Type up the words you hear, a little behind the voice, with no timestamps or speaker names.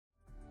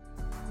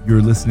You're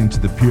listening to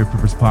the Pure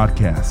Purpose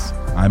Podcast.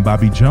 I'm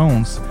Bobby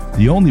Jones,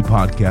 the only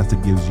podcast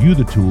that gives you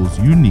the tools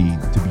you need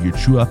to be your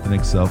true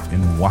authentic self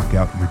and walk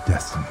out your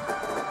destiny.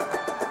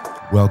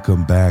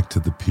 Welcome back to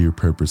the Pure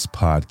Purpose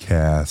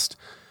Podcast.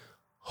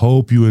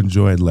 Hope you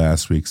enjoyed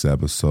last week's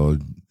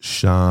episode.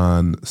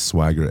 Sean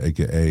Swagger,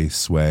 aka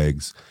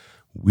Swags.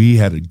 We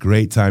had a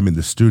great time in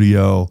the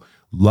studio.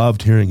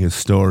 Loved hearing his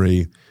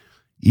story.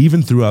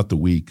 Even throughout the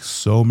week,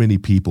 so many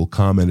people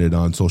commented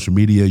on social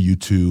media,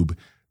 YouTube,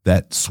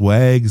 that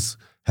Swags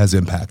has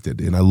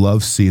impacted. And I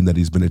love seeing that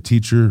he's been a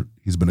teacher,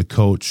 he's been a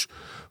coach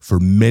for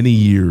many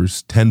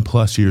years, 10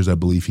 plus years, I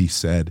believe he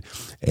said,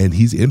 and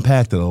he's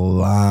impacted a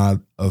lot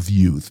of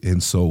youth.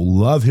 And so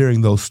love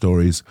hearing those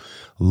stories.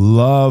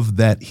 Love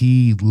that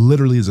he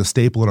literally is a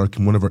staple in our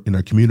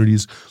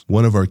communities,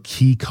 one of our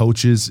key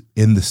coaches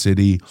in the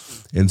city.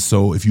 And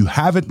so if you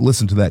haven't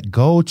listened to that,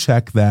 go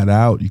check that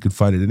out. You can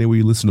find it anywhere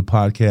you listen to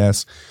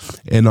podcasts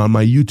and on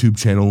my YouTube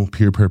channel,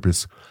 Pure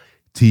Purpose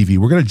TV.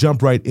 We're going to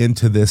jump right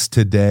into this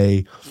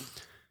today.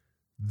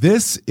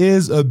 This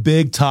is a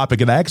big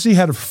topic, and I actually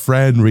had a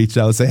friend reach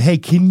out and say, hey,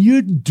 can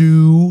you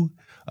do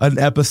an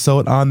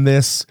episode on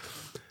this?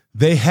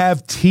 They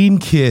have teen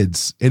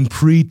kids and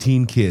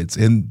preteen kids,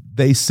 and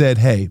they said,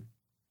 hey,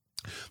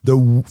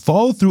 the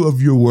follow through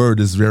of your word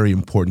is very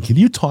important. Can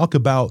you talk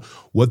about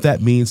what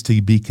that means to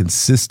be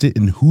consistent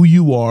in who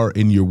you are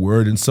in your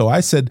word? And so I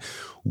said,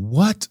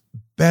 what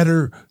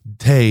better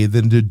day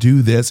than to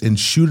do this and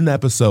shoot an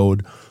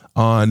episode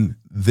on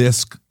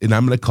this, and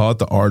I'm going to call it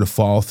the art of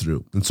follow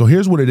through. And so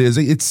here's what it is.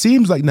 It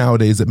seems like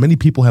nowadays that many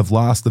people have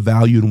lost the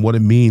value in what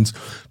it means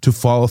to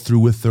follow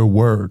through with their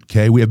word.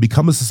 Okay. We have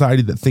become a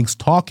society that thinks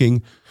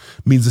talking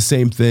means the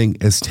same thing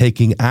as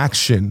taking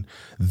action.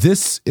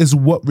 This is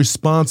why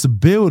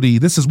responsibility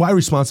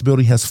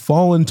has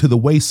fallen to the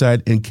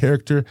wayside and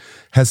character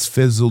has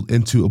fizzled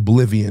into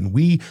oblivion.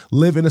 We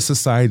live in a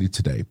society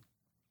today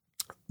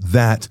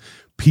that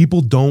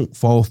people don't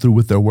follow through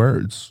with their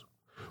words.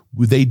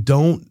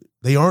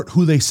 They aren't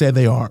who they say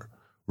they are,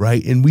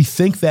 right? And we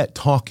think that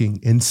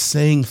talking and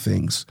saying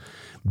things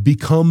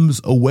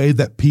becomes a way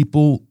that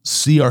people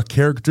see our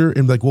character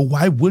and be like, well,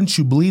 why wouldn't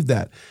you believe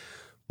that?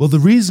 Well, the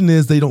reason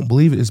is they don't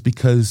believe it is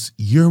because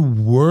your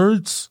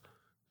words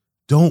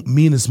don't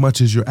mean as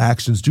much as your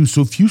actions do.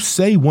 So if you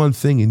say one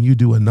thing and you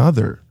do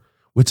another,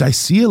 which I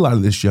see a lot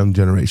of this young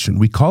generation,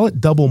 we call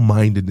it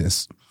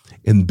double-mindedness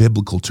in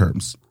biblical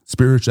terms,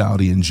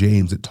 spirituality in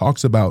James. It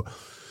talks about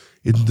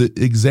in the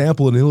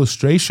example and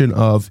illustration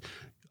of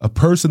a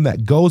person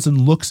that goes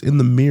and looks in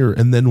the mirror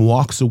and then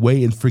walks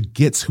away and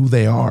forgets who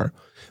they are.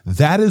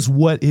 That is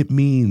what it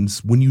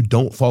means when you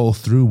don't follow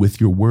through with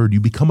your word.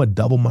 You become a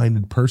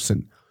double-minded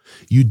person.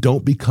 You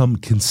don't become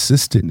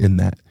consistent in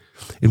that.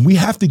 And we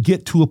have to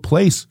get to a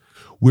place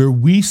where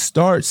we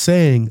start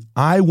saying,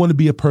 I want to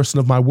be a person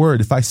of my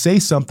word. If I say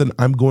something,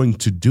 I'm going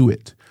to do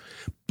it.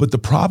 But the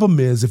problem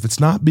is, if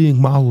it's not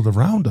being modeled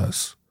around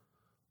us,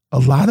 a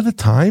lot of the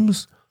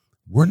times,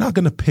 we're not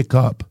going to pick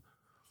up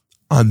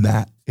on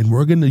that, and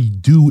we're going to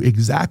do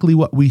exactly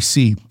what we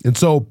see. And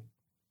so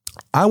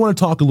I want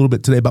to talk a little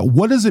bit today about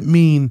what does it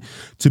mean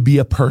to be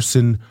a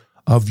person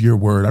of your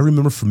word. I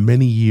remember for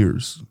many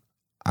years,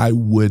 I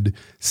would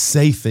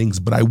say things,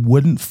 but I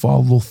wouldn't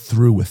follow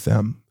through with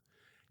them.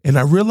 And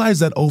I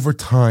realized that over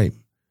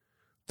time,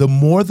 the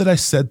more that I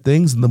said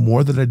things and the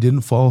more that I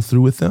didn't follow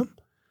through with them,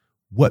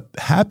 what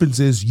happens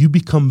is you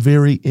become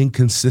very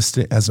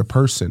inconsistent as a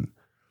person.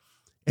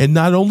 And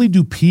not only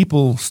do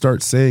people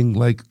start saying,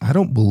 like, I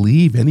don't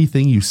believe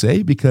anything you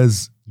say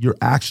because your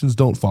actions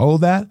don't follow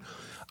that,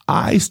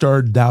 I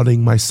started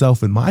doubting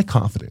myself and my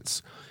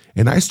confidence.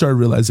 And I started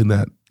realizing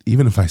that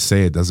even if I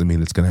say it doesn't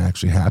mean it's going to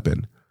actually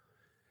happen.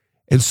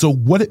 And so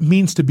what it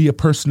means to be a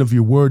person of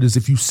your word is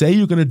if you say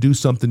you're going to do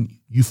something,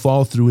 you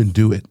follow through and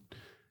do it.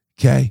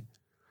 Okay?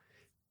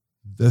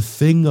 The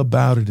thing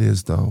about it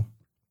is, though,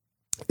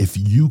 if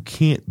you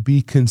can't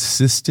be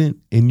consistent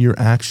in your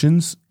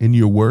actions, in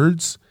your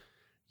words,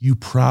 you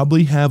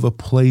probably have a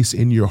place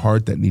in your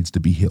heart that needs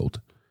to be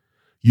healed.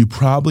 You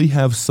probably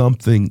have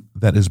something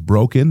that is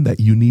broken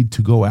that you need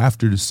to go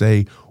after to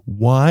say,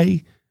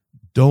 why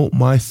don't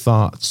my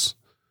thoughts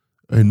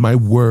and my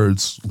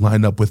words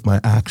line up with my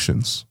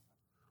actions?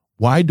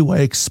 Why do I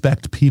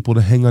expect people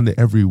to hang on to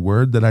every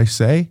word that I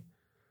say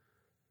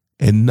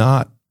and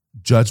not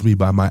judge me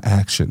by my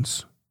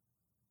actions?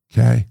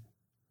 Okay?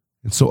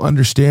 And so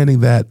understanding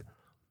that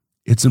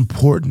it's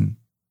important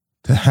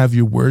to have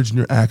your words and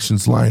your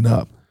actions line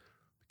up.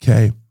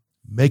 Okay,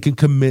 making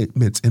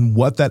commitments and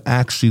what that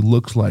actually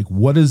looks like.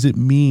 What does it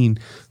mean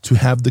to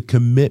have the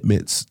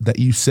commitments that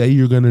you say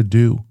you're going to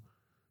do?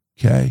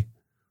 Okay,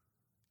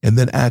 and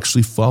then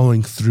actually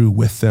following through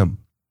with them.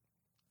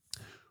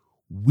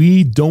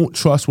 We don't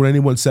trust what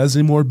anyone says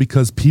anymore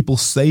because people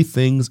say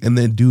things and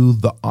then do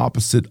the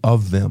opposite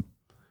of them.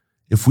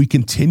 If we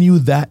continue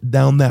that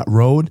down that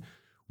road,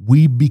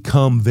 we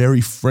become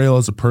very frail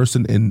as a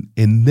person.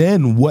 And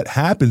then what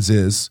happens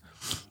is,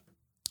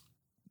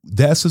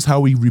 this is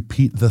how we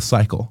repeat the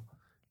cycle.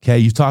 Okay,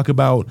 you talk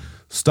about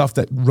stuff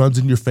that runs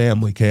in your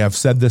family. Okay, I've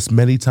said this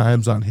many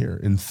times on here,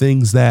 and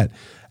things that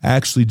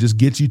actually just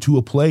get you to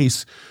a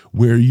place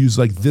where you're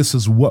like, this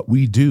is what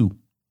we do.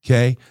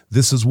 Okay,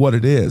 this is what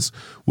it is.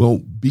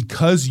 Well,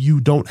 because you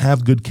don't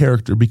have good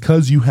character,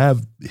 because you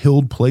have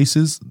healed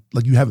places,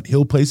 like you haven't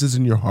healed places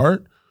in your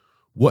heart,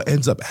 what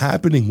ends up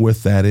happening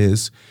with that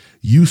is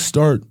you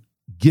start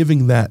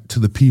giving that to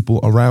the people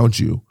around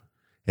you.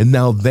 And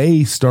now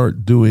they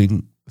start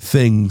doing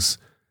things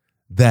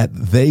that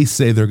they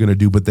say they're going to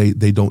do, but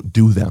they don't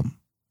do them.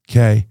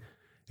 Okay.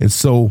 And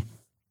so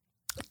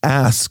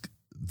ask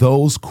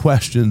those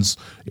questions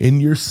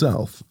in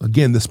yourself.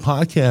 Again, this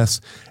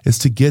podcast is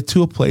to get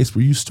to a place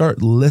where you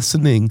start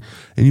listening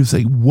and you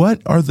say,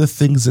 what are the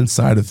things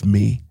inside of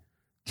me?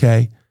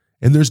 Okay.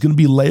 And there's going to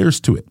be layers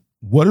to it.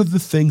 What are the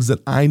things that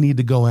I need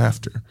to go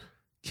after?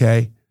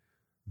 Okay.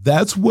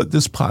 That's what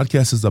this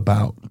podcast is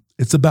about.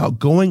 It's about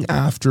going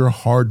after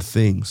hard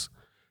things.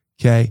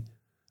 Okay.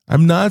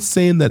 I'm not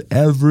saying that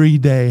every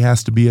day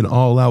has to be an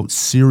all out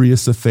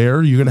serious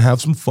affair. You're going to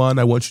have some fun.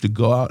 I want you to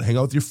go out, hang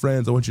out with your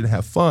friends. I want you to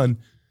have fun.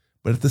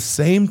 But at the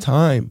same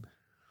time,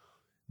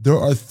 there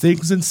are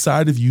things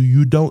inside of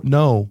you don't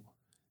know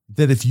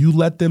that if you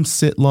let them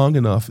sit long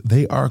enough,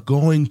 they are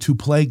going to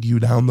plague you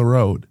down the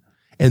road.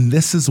 And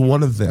this is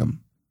one of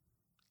them.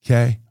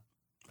 Okay.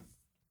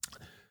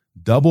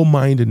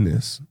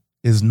 Double-mindedness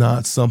is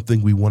not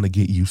something we want to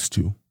get used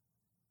to.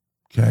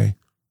 Okay.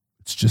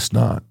 It's just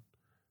not.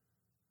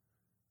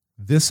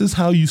 This is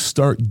how you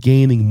start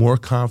gaining more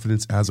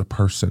confidence as a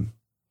person.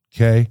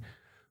 Okay.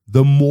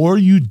 The more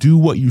you do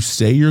what you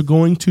say you're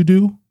going to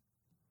do,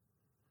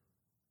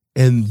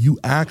 and you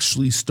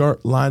actually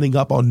start lining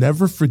up, I'll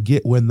never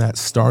forget when that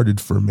started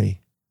for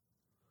me.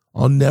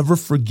 I'll never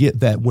forget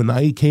that when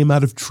I came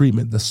out of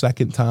treatment the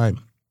second time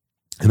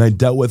and I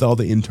dealt with all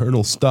the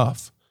internal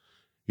stuff.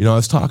 You know, I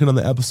was talking on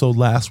the episode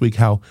last week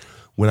how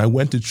when I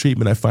went to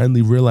treatment, I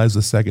finally realized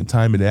the second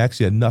time it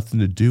actually had nothing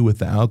to do with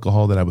the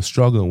alcohol that I was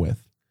struggling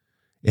with.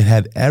 It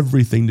had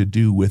everything to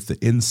do with the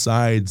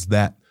insides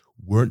that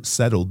weren't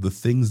settled, the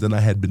things that I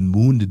had been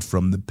wounded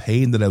from, the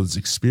pain that I was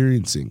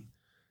experiencing.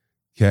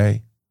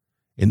 Okay.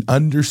 And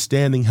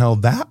understanding how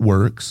that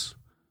works,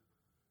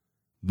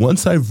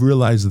 once I've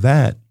realized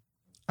that,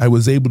 I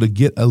was able to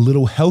get a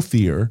little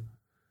healthier.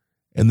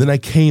 And then I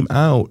came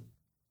out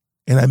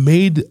and I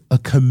made a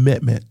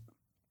commitment.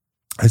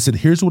 I said,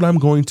 here's what I'm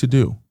going to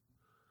do.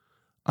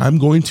 I'm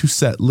going to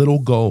set little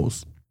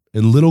goals,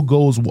 and little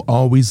goals will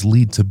always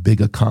lead to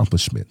big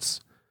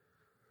accomplishments.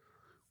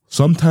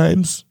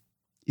 Sometimes,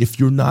 if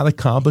you're not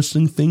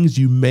accomplishing things,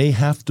 you may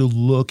have to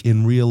look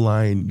and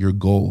realign your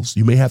goals.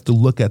 You may have to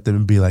look at them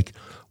and be like,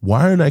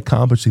 why aren't I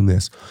accomplishing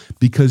this?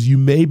 Because you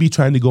may be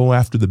trying to go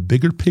after the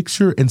bigger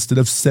picture instead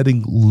of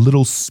setting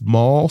little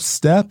small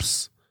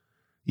steps.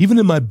 Even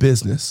in my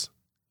business,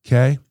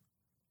 okay?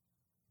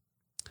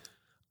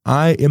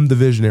 I am the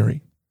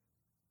visionary.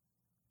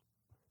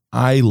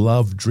 I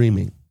love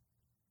dreaming.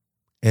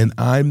 And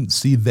I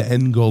see the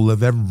end goal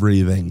of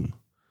everything.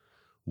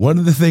 One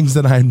of the things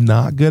that I'm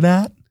not good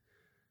at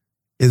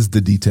is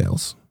the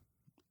details.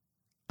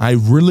 I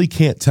really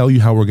can't tell you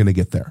how we're going to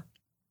get there.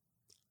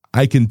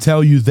 I can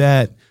tell you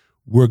that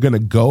we're going to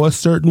go a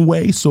certain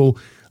way. So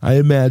I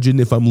imagine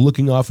if I'm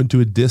looking off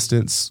into a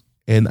distance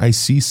and I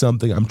see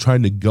something, I'm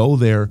trying to go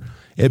there.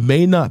 It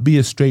may not be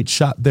a straight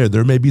shot there.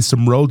 There may be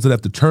some roads that I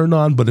have to turn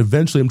on, but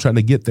eventually I'm trying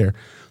to get there.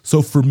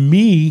 So for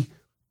me,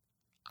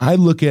 I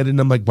look at it and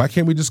I'm like, why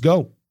can't we just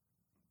go?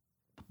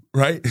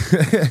 Right?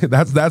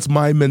 That's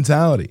my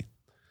mentality.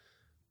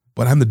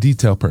 But I'm the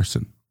detail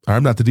person.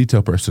 I'm not the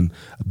detail person.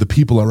 The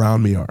people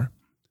around me are.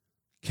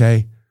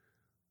 Okay.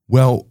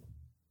 Well,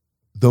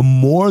 the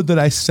more that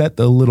I set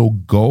the little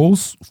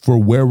goals for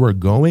where we're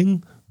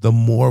going, the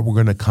more we're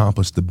going to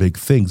accomplish the big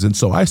things. And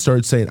so I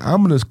started saying, I'm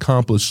going to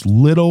accomplish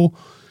little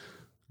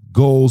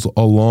goals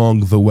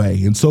along the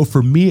way. And so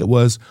for me, it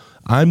was,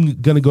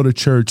 I'm going to go to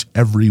church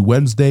every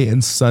Wednesday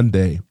and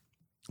Sunday,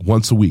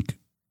 once a week.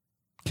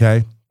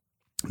 Okay.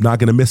 I'm not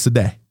going to miss a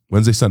day,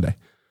 Wednesday, Sunday.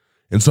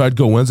 And so I'd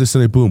go Wednesday,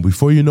 Sunday, boom.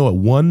 Before you know it,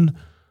 1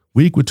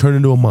 week would turn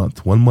into a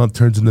month. 1 month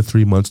turns into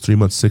 3 months, 3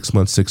 months, 6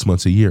 months, 6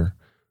 months, a year.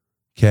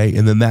 Okay.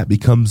 And then that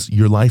becomes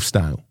your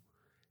lifestyle.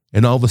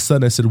 And all of a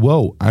sudden I said,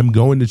 whoa, I'm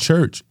going to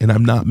church and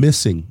I'm not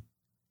missing.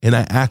 And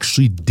I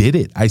actually did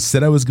it. I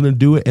said I was going to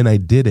do it and I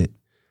did it.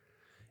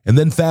 And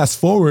then fast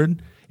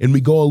forward and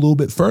we go a little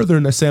bit further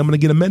and I say, I'm going to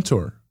get a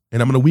mentor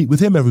and I'm going to meet with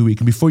him every week.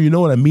 And before you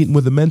know it, I'm meeting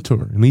with a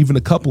mentor and even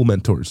a couple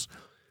mentors.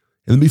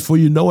 And then before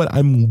you know it,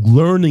 I'm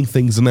learning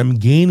things and I'm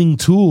gaining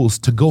tools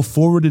to go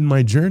forward in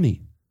my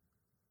journey.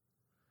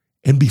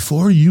 And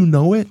before you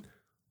know it,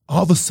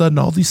 all of a sudden,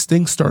 all these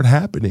things start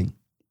happening.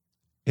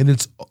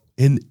 And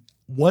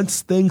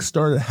once things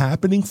started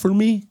happening for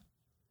me,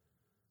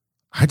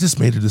 I just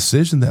made a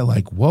decision that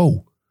like,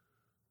 whoa,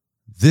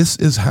 this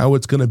is how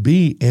it's going to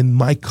be. And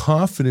my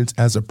confidence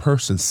as a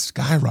person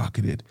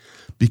skyrocketed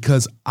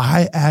because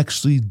I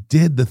actually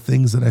did the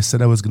things that I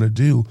said I was going to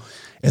do.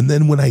 And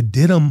then when I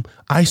did them,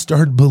 I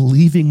started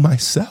believing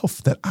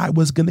myself that I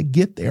was going to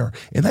get there.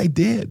 And I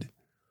did.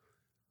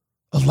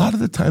 A lot of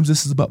the times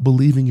this is about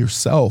believing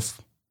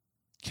yourself,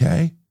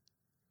 okay?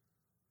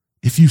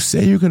 If you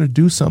say you're going to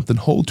do something,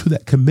 hold to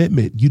that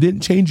commitment. You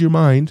didn't change your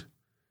mind,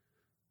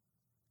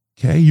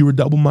 okay? You were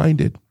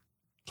double-minded.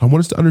 So I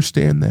want us to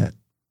understand that,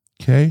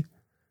 okay?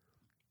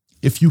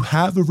 If you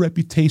have a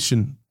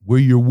reputation where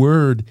your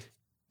word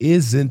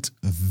isn't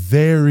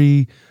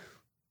very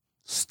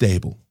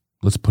stable,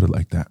 let's put it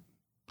like that.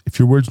 If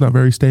your word's not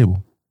very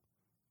stable,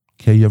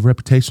 okay, you have a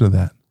reputation of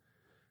that,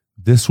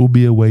 this will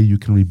be a way you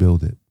can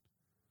rebuild it.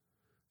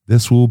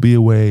 This will be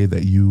a way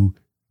that you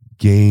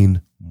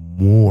gain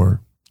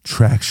more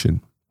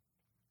traction,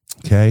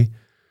 okay?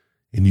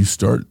 And you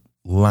start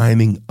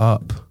lining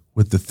up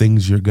with the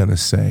things you're going to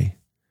say.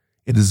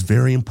 It is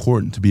very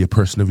important to be a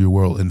person of your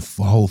word and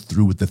follow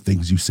through with the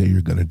things you say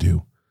you're going to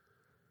do.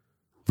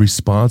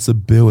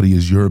 Responsibility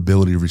is your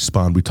ability to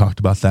respond. We talked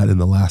about that in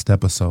the last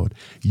episode.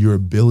 Your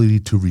ability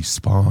to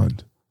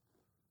respond,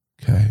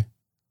 okay?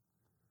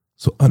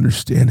 So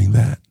understanding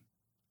that.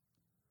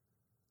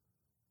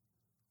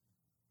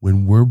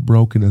 When we're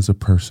broken as a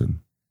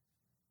person,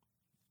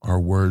 our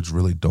words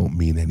really don't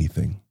mean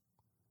anything.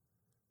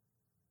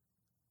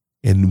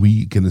 And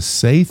we're going to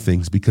say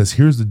things because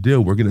here's the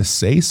deal. We're going to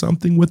say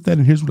something with that.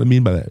 And here's what I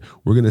mean by that.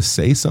 We're going to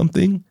say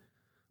something,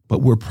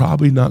 but we're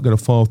probably not going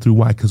to follow through.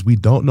 Why? Because we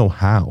don't know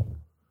how,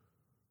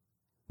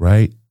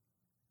 right?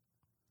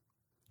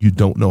 You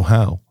don't know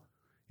how.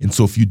 And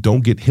so if you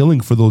don't get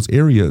healing for those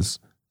areas,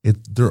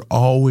 they're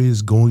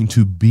always going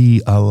to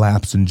be a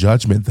lapse in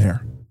judgment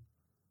there.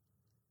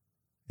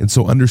 And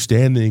so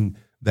understanding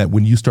that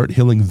when you start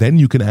healing, then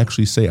you can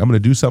actually say, I'm going to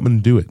do something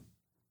and do it.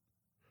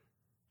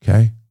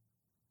 Okay?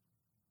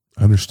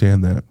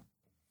 Understand that.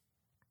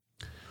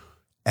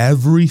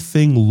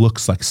 Everything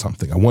looks like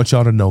something. I want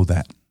y'all to know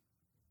that.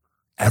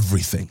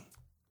 Everything.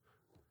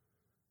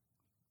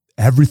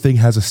 Everything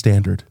has a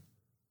standard.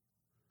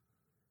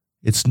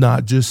 It's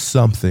not just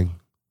something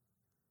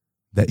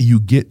that you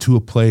get to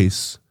a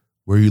place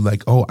where you're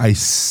like, oh, I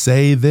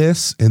say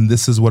this and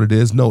this is what it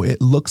is. No,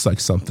 it looks like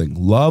something.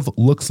 Love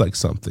looks like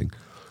something.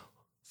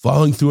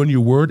 Following through on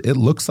your word, it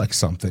looks like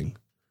something.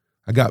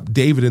 I got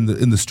David in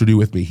the studio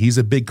with me. He's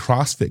a big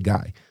CrossFit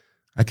guy.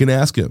 I can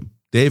ask him,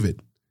 David,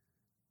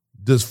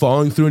 does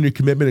following through on your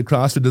commitment in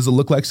CrossFit, does it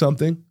look like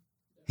something?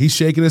 He's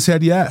shaking his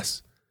head,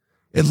 yes.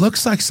 It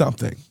looks like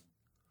something,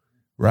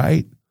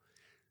 right?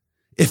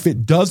 If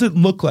it doesn't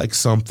look like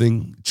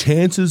something,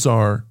 chances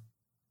are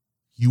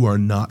you are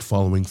not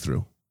following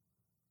through.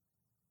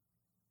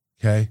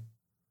 Okay?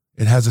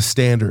 It has a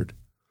standard.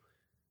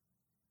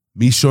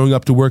 Me showing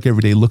up to work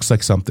every day looks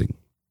like something.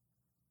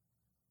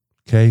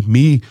 Okay?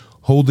 Me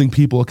holding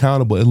people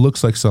accountable, it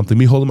looks like something.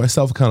 Me holding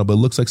myself accountable, it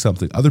looks like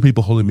something. Other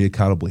people holding me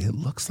accountable, it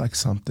looks like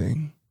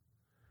something.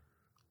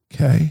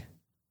 Okay?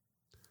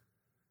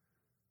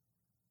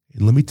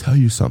 And let me tell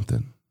you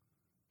something.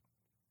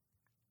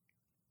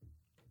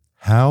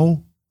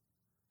 How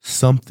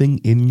something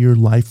in your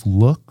life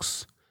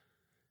looks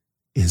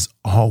is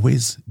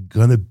always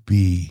going to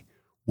be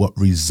what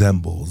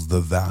resembles the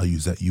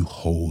values that you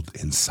hold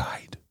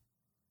inside.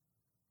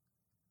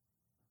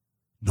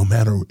 No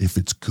matter if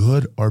it's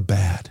good or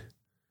bad,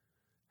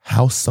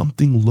 how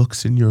something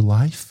looks in your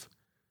life,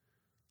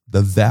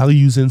 the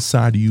values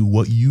inside of you,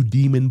 what you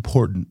deem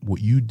important,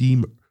 what you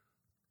deem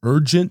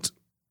urgent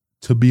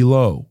to be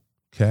low,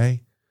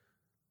 okay?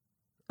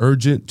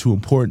 Urgent to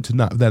important to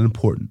not that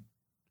important.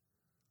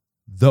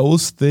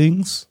 Those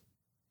things,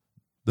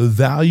 the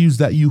values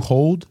that you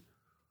hold,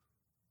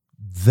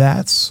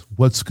 that's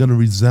what's going to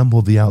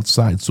resemble the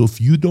outside. So if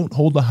you don't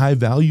hold a high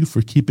value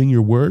for keeping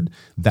your word,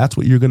 that's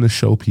what you're going to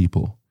show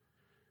people.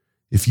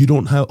 If you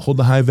don't hold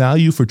a high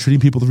value for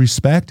treating people with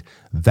respect,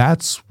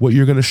 that's what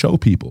you're going to show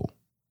people.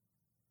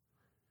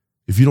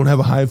 If you don't have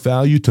a high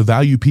value to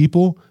value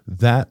people,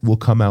 that will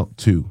come out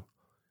too.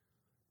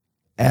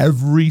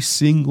 Every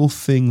single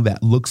thing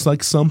that looks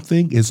like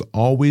something is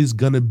always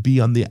going to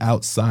be on the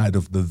outside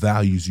of the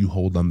values you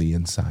hold on the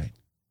inside.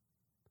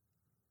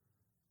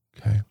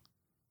 Okay.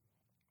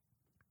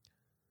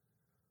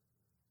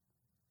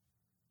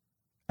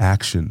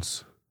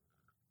 Actions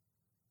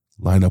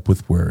line up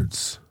with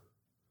words.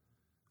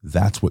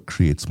 That's what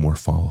creates more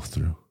follow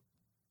through.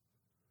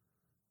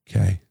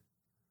 Okay.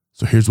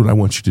 So here's what I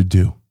want you to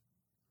do.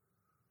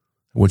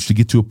 I want you to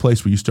get to a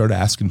place where you start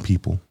asking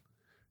people,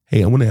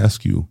 hey, I want to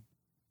ask you,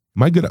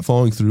 am I good at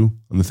following through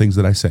on the things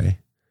that I say?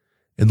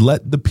 And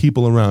let the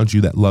people around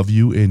you that love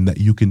you and that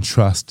you can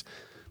trust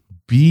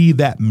be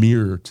that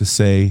mirror to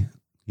say,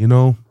 you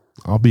know,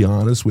 I'll be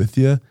honest with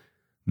you.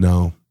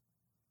 No,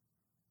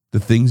 the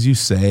things you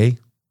say,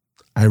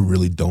 I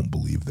really don't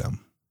believe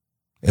them.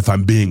 If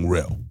I'm being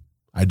real,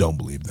 I don't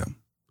believe them.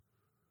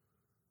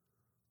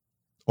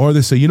 Or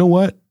they say, you know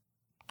what?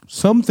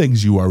 Some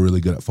things you are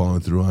really good at following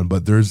through on,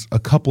 but there's a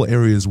couple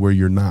areas where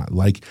you're not.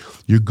 Like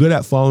you're good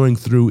at following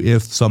through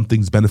if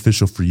something's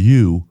beneficial for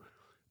you,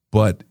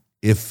 but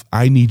if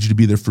I need you to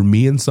be there for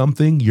me in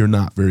something, you're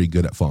not very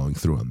good at following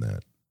through on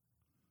that.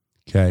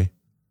 Okay?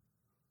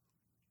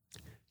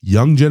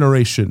 Young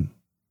generation,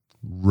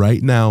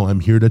 right now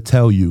I'm here to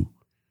tell you,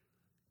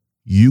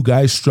 You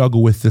guys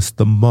struggle with this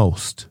the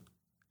most.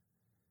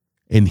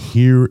 And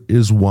here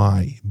is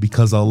why.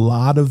 Because a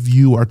lot of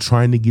you are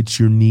trying to get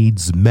your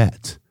needs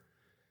met.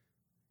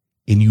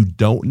 And you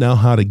don't know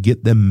how to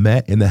get them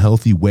met in a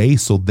healthy way.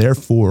 So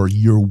therefore,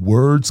 your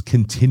words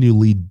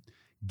continually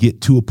get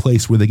to a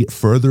place where they get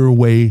further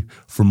away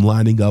from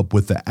lining up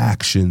with the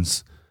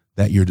actions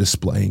that you're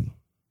displaying.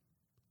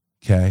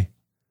 Okay?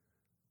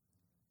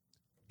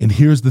 And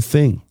here's the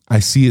thing. I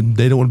see it.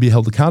 They don't want to be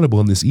held accountable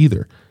in this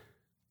either.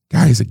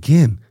 Guys,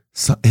 again,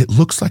 it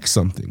looks like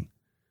something.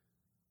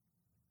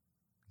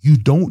 You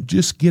don't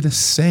just get to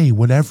say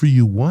whatever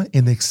you want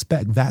and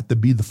expect that to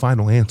be the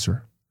final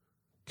answer.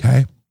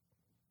 Okay?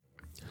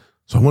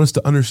 So I want us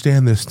to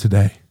understand this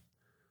today.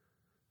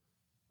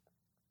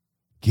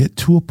 Get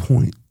to a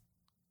point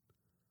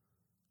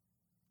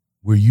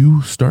where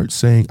you start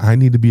saying, I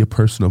need to be a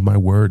person of my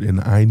word and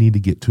I need to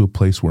get to a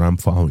place where I'm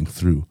following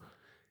through.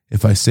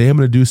 If I say I'm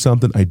going to do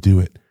something, I do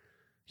it.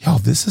 Yo,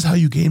 this is how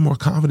you gain more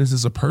confidence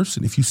as a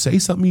person. If you say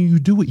something and you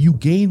do it, you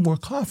gain more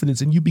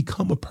confidence and you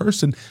become a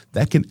person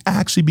that can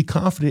actually be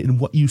confident in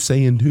what you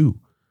say and do.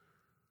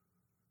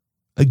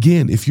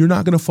 Again, if you're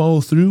not going to follow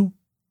through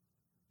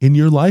in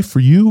your life for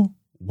you,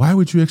 why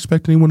would you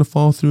expect anyone to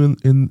follow through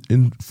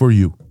in for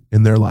you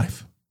in their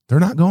life?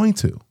 They're not going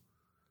to.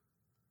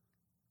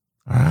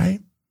 All right?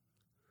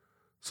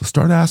 So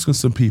start asking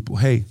some people,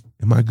 hey,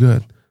 am I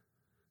good?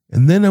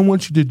 And then I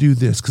want you to do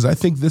this because I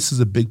think this is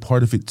a big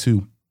part of it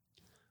too.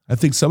 I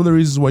think some of the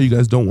reasons why you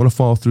guys don't want to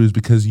follow through is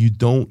because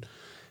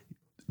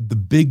the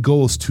big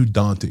goal is too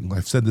daunting.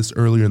 I've said this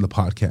earlier in the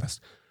podcast.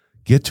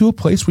 Get to a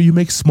place where you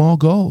make small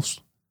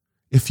goals.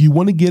 If you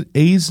want to get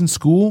A's in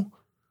school,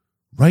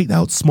 write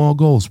out small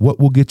goals. What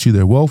will get you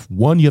there? Well,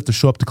 1, you have to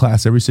show up to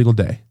class every single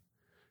day.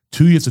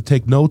 2, you have to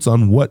take notes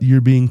on what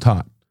you're being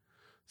taught.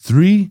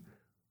 3,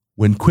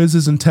 when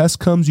quizzes and tests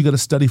comes, you got to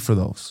study for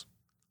those.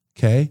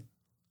 Okay?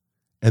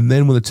 And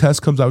then when the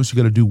test comes, obviously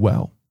you got to do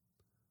well.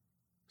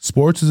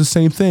 Sports is the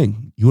same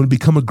thing. You want to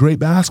become a great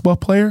basketball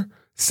player?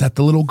 Set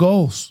the little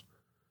goals.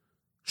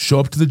 Show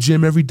up to the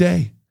gym every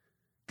day.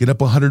 Get up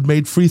 100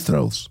 made free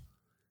throws.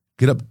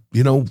 Get up,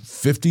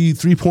 50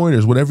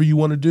 3-pointers, whatever you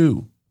want to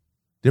do.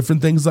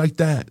 Different things like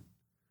that.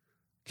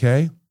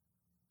 Okay?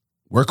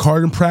 Work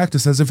hard in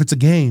practice as if it's a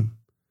game.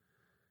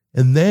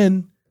 And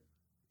then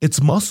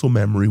it's muscle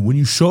memory. When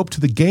you show up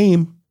to the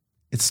game,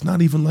 it's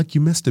not even like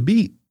you missed a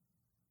beat.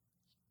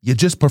 You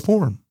just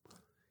perform.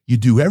 You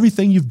do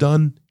everything you've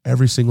done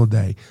every single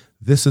day.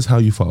 This is how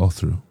you follow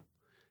through.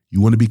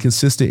 You want to be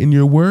consistent in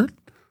your word?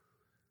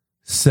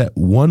 Set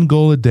one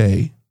goal a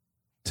day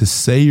to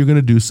say you're going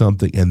to do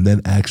something and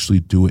then actually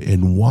do it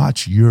and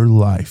watch your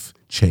life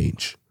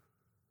change.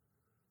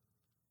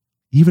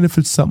 Even if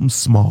it's something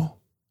small.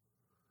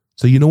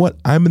 So you know what?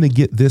 I'm going to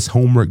get this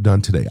homework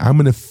done today. I'm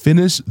going to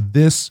finish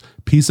this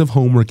piece of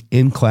homework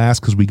in class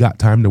because we got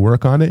time to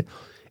work on it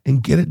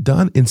and get it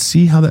done and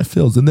see how that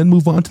feels and then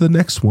move on to the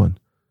next one.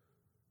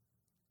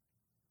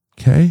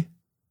 Okay?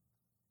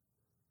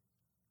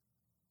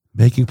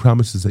 Making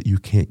promises that you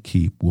can't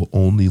keep will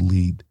only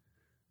lead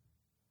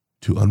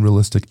to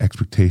unrealistic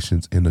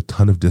expectations and a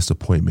ton of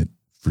disappointment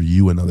for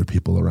you and other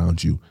people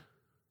around you.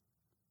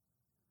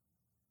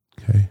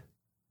 Okay?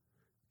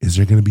 Is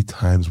there going to be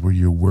times where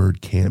your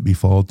word can't be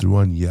followed through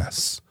on?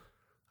 Yes.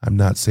 I'm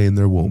not saying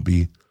there won't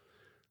be.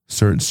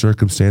 Certain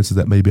circumstances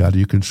that may be out of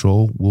your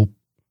control will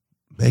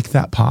make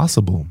that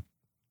possible.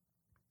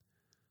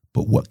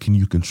 But what can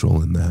you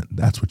control in that?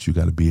 That's what you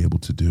got to be able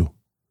to do.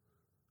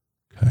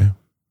 Okay?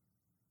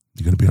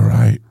 You're going to be all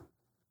right.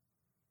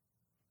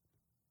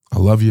 I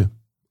love you.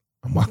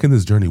 I'm walking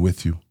this journey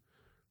with you.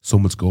 So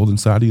much gold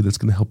inside of you that's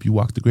going to help you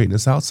walk the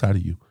greatness outside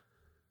of you.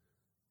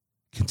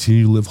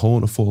 Continue to live whole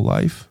and a full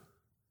life.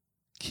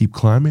 Keep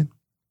climbing,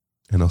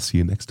 and I'll see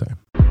you next time.